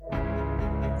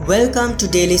Welcome to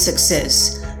Daily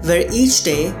Success, where each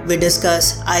day we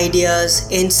discuss ideas,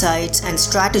 insights, and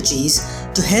strategies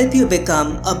to help you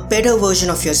become a better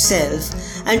version of yourself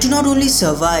and to not only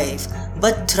survive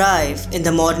but thrive in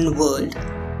the modern world.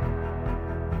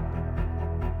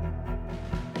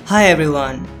 Hi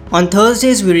everyone. On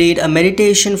Thursdays, we read a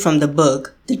meditation from the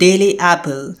book The Daily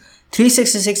Apple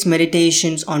 366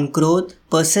 Meditations on Growth,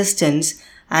 Persistence,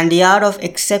 and the Art of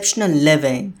Exceptional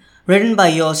Living, written by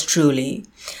yours truly.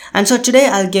 And so today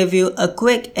I'll give you a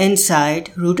quick insight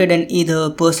rooted in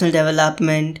either personal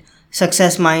development,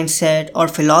 success mindset, or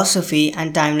philosophy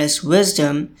and timeless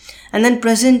wisdom, and then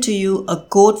present to you a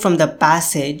quote from the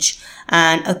passage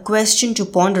and a question to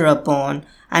ponder upon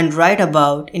and write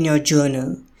about in your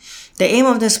journal. The aim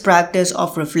of this practice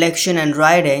of reflection and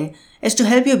writing is to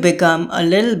help you become a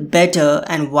little better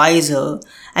and wiser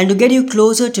and to get you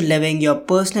closer to living your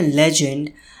personal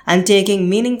legend and taking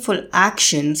meaningful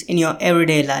actions in your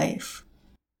everyday life.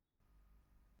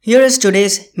 Here is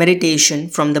today's meditation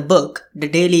from the book The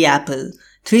Daily Apple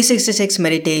 366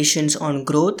 Meditations on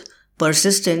Growth,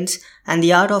 Persistence, and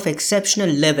the Art of Exceptional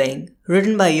Living,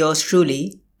 written by yours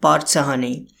truly, Parth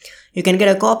Sahani. You can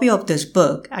get a copy of this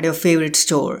book at your favorite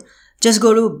store. Just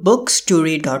go to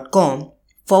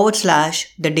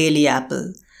bookstory.com/The Daily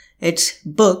Apple. It's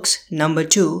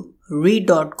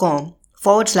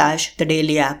books2read.com/The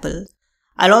Daily Apple.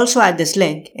 I'll also add this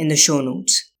link in the show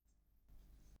notes.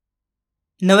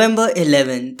 November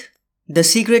 11th. The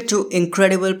secret to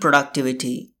incredible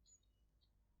productivity.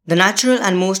 The natural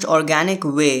and most organic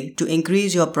way to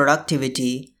increase your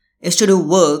productivity is to do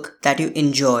work that you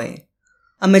enjoy.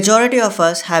 A majority of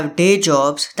us have day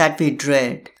jobs that we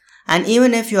dread. And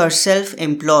even if you are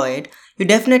self-employed, you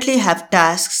definitely have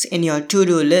tasks in your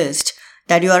to-do list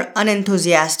that you are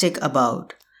unenthusiastic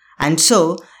about. And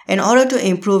so, in order to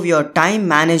improve your time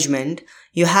management,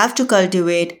 you have to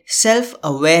cultivate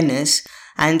self-awareness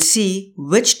and see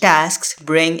which tasks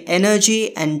bring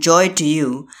energy and joy to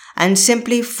you and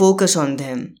simply focus on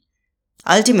them.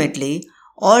 Ultimately,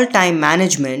 all time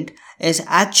management is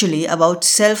actually about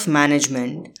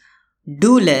self-management.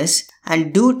 Do less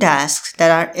and do tasks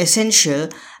that are essential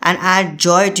and add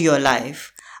joy to your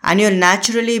life, and you'll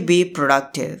naturally be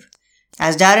productive.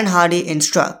 As Darren Hardy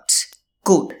instructs,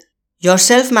 quote, "Your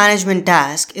self-management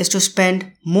task is to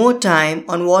spend more time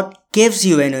on what gives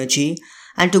you energy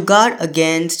and to guard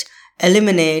against,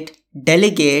 eliminate,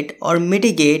 delegate, or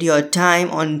mitigate your time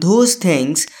on those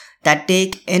things that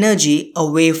take energy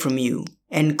away from you."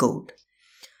 End quote.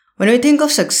 When we think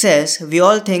of success, we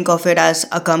all think of it as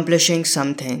accomplishing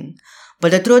something.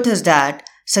 But the truth is that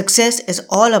success is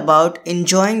all about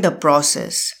enjoying the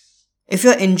process. If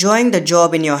you're enjoying the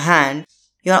job in your hand,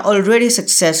 you are already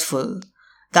successful.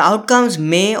 The outcomes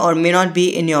may or may not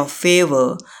be in your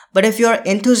favor, but if you're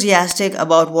enthusiastic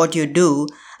about what you do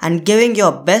and giving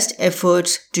your best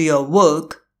efforts to your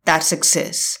work, that's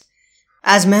success.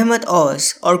 As Mehmet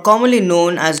Oz, or commonly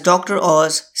known as Dr.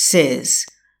 Oz, says,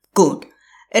 quote,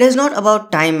 "It is not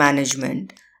about time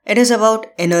management. It is about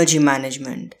energy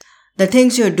management. The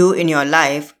things you do in your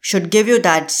life should give you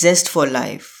that zest for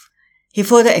life." He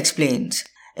further explains,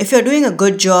 if you're doing a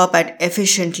good job at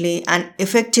efficiently and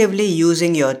effectively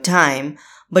using your time,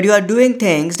 but you are doing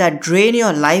things that drain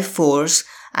your life force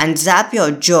and zap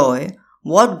your joy,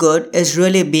 what good is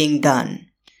really being done?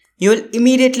 You will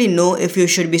immediately know if you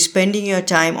should be spending your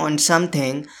time on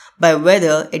something by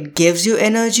whether it gives you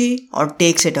energy or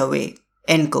takes it away.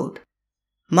 End quote.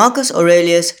 Marcus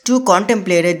Aurelius too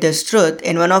contemplated this truth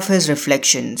in one of his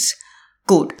reflections.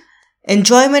 Quote,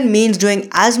 "Enjoyment means doing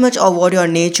as much of what your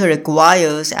nature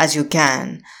requires as you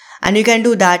can, and you can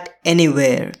do that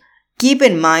anywhere. Keep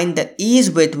in mind the ease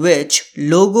with which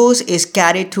logos is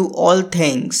carried through all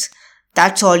things.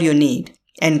 That's all you need."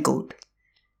 End quote.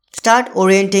 Start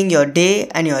orienting your day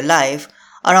and your life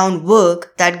around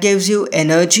work that gives you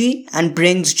energy and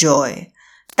brings joy.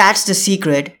 That's the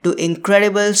secret to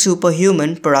incredible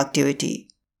superhuman productivity.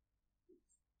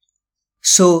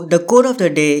 So, the quote of the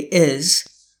day is,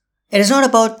 it is not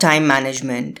about time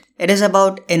management, it is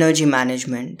about energy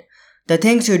management. The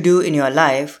things you do in your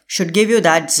life should give you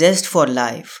that zest for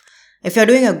life. If you're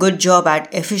doing a good job at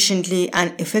efficiently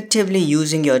and effectively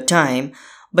using your time,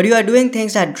 but you are doing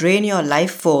things that drain your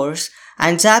life force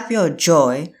and zap your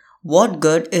joy, what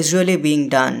good is really being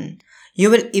done? You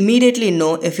will immediately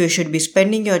know if you should be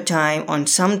spending your time on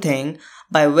something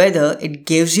by whether it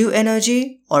gives you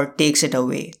energy or takes it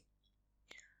away.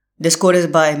 This quote is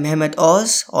by Mehmet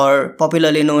Oz, or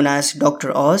popularly known as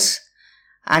Dr. Oz.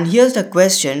 And here's the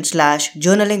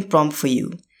question/journaling prompt for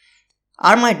you.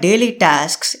 Are my daily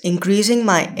tasks increasing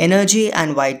my energy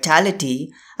and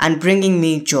vitality and bringing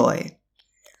me joy?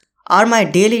 Are my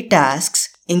daily tasks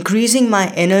increasing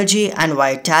my energy and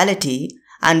vitality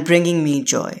and bringing me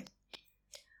joy?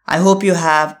 I hope you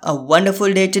have a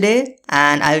wonderful day today,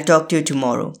 and I'll talk to you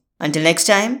tomorrow. Until next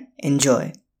time,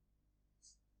 enjoy.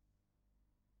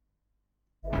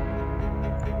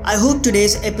 I hope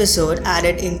today's episode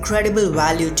added incredible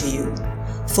value to you.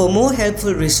 For more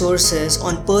helpful resources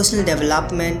on personal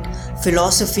development,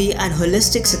 philosophy, and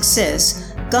holistic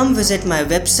success, come visit my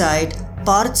website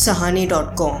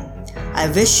parthsahani.com. I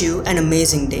wish you an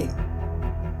amazing day.